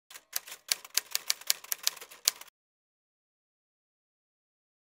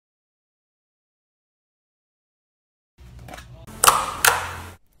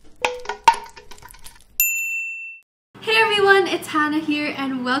it's Hannah here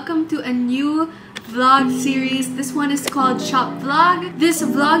and welcome to a new vlog series. This one is called Shop Vlog. This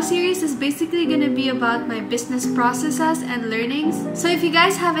vlog series is basically gonna be about my business processes and learnings. So if you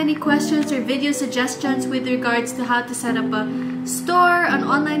guys have any questions or video suggestions with regards to how to set up a store, an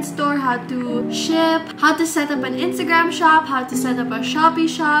online store, how to ship, how to set up an Instagram shop, how to set up a Shopee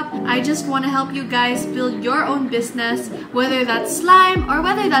shop, I just want to help you guys build your own business, whether that's slime or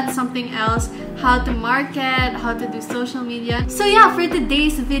whether that's something else, how to market, how to do social media. So yeah, for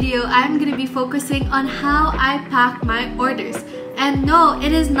today's video, I'm gonna be focusing on how I pack my orders. And no,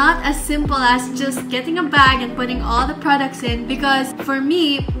 it is not as simple as just getting a bag and putting all the products in, because for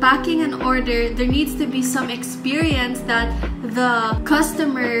me, packing an order, there needs to be some experience that the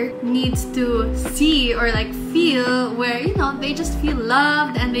customer needs to see or like feel, where you know they just feel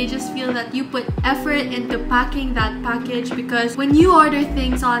loved and they just feel that you put effort into packing that package. Because when you order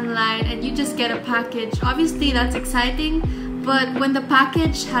things online and you just get a package, obviously that's exciting. But when the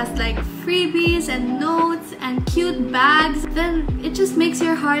package has like freebies and notes and cute bags, then it just makes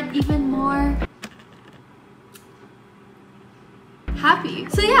your heart even more happy.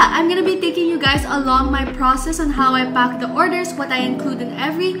 So yeah, I'm gonna be taking you guys along my process on how I pack the orders, what I include in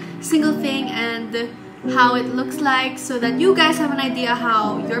every single thing, and how it looks like, so that you guys have an idea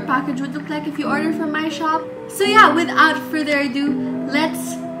how your package would look like if you order from my shop. So yeah, without further ado,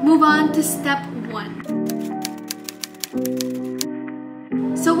 let's move on to step 1.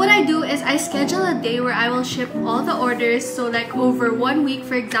 So what I do is I schedule a day where I will ship all the orders. So like over 1 week,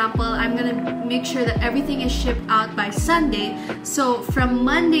 for example, I'm gonna make sure that everything is shipped out by Sunday. So from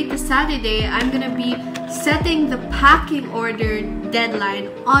Monday to Saturday, I'm gonna be setting the packing order deadline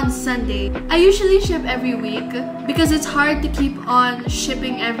on Sunday. I usually ship every week because it's hard to keep on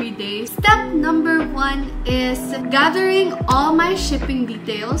shipping every day. Step number 1 is gathering all my shipping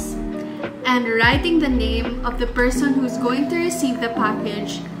details and writing the name of the person who's going to receive the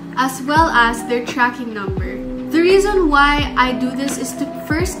package, as well as their tracking number. The reason why I do this is to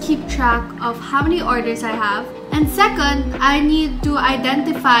first keep track of how many orders I have, and second, I need to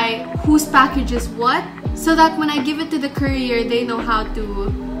identify whose package is what, so that when I give it to the courier, they know how to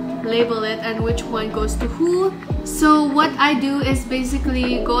label it and which one goes to who. So what I do is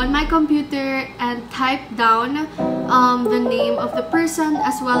basically go on my computer and type down the name of the person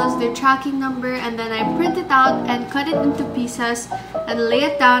as well as their tracking number, and then I print it out and cut it into pieces and lay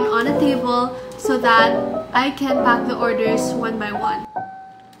it down on a table so that I can pack the orders one by one.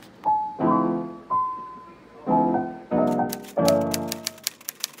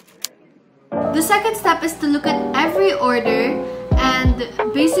 The second step is to look at every order and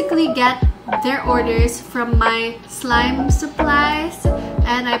basically get their orders from my slime supplies,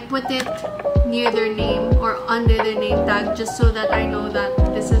 and I put it near their name or under their name tag, just so that I know that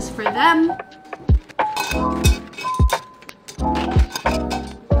this is for them.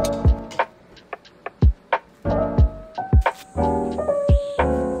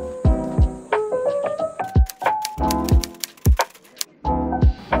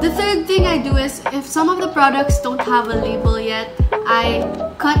 The third thing I do is, if some of the products don't have a label yet, I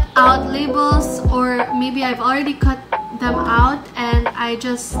cut out labels, or maybe I've already cut them out and I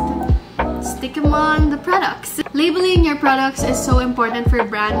just stick them on the products. Labeling your products is so important for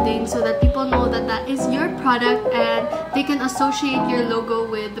branding, so that people know that that is your product and they can associate your logo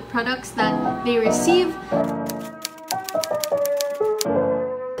with the products that they receive.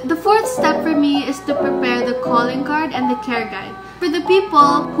 The fourth step for me is to prepare the calling card and the care guide. For the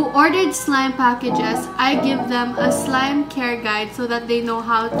people who ordered slime packages, I give them a slime care guide so that they know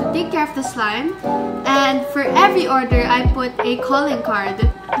how to take care of the slime. And for every order, I put a calling card.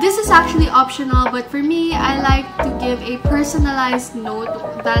 This is actually optional, but for me, I like to give a personalized note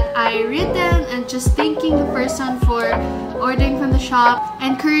that I written and just thanking the person for ordering from the shop,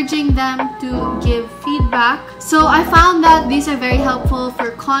 encouraging them to give feedback. So I found that these are very helpful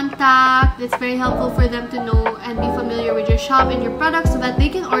for contact. It's very helpful for them to know and be familiar with your shop and your products so that they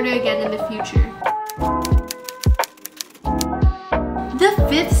can order again in the future. The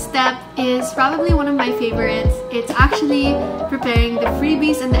fifth step is probably one of my favorites. It's actually preparing the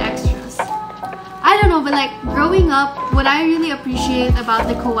freebies and the extras. I don't know, but like growing up, what I really appreciate about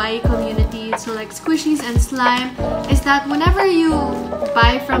the kawaii community, so like squishies and slime, is that whenever you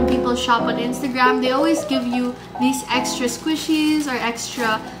buy from people's shop on Instagram, they always give you these extra squishies or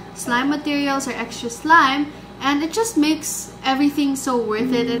extra slime materials or extra slime, and it just makes everything so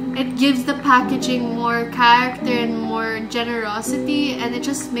worth it. It gives the packaging more character and more generosity, and it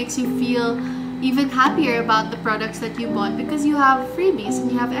just makes you feel even happier about the products that you bought because you have freebies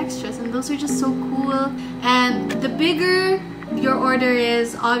and you have extras, and those are just so cool. And the bigger your order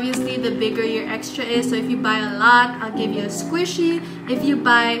is, obviously the bigger your extra is. So if you buy a lot, I'll give you a squishy. If you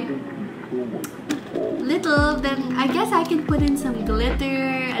buy little, then I guess I can put in some glitter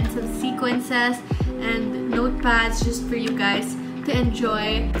and some sequences and notepads just for you guys to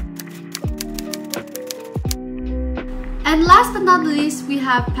enjoy. And last but not least, we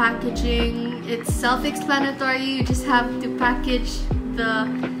have packaging. It's self-explanatory. You just have to package the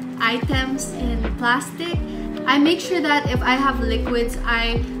items in plastic. I make sure that if I have liquids,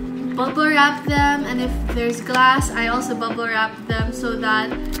 I bubble wrap them, and if there's glass, I also bubble wrap them so that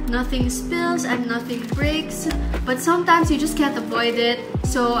nothing spills and nothing breaks. But sometimes you just can't avoid it,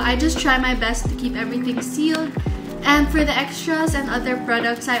 so I just try my best to keep everything sealed. And for the extras and other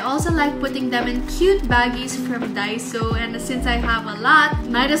products, I also like putting them in cute baggies from Daiso, and since I have a lot,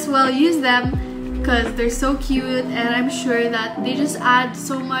 might as well use them because they're so cute, and I'm sure that they just add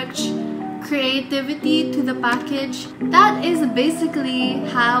so much creativity to the package. That is basically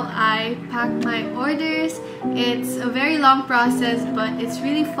how I pack my orders. It's a very long process, but it's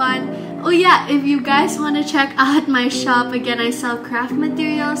really fun. Oh yeah, if you guys want to check out my shop, again, I sell craft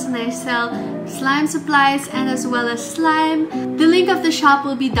materials and I sell slime supplies and as well as slime. The link of the shop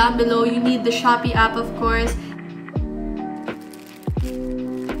will be down below. You need the Shopee app, of course.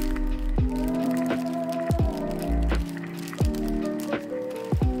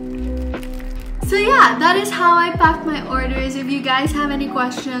 So yeah, that is how I packed my orders. If you guys have any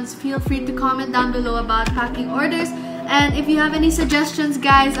questions, feel free to comment down below about packing orders. And if you have any suggestions,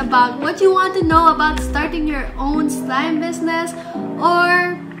 guys, about what you want to know about starting your own slime business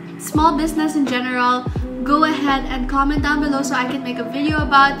or small business in general, go ahead and comment down below so I can make a video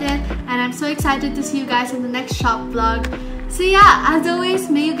about it. And I'm so excited to see you guys in the next shop vlog. So yeah, as always,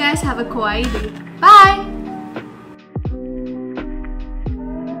 may you guys have a kawaii day. Bye!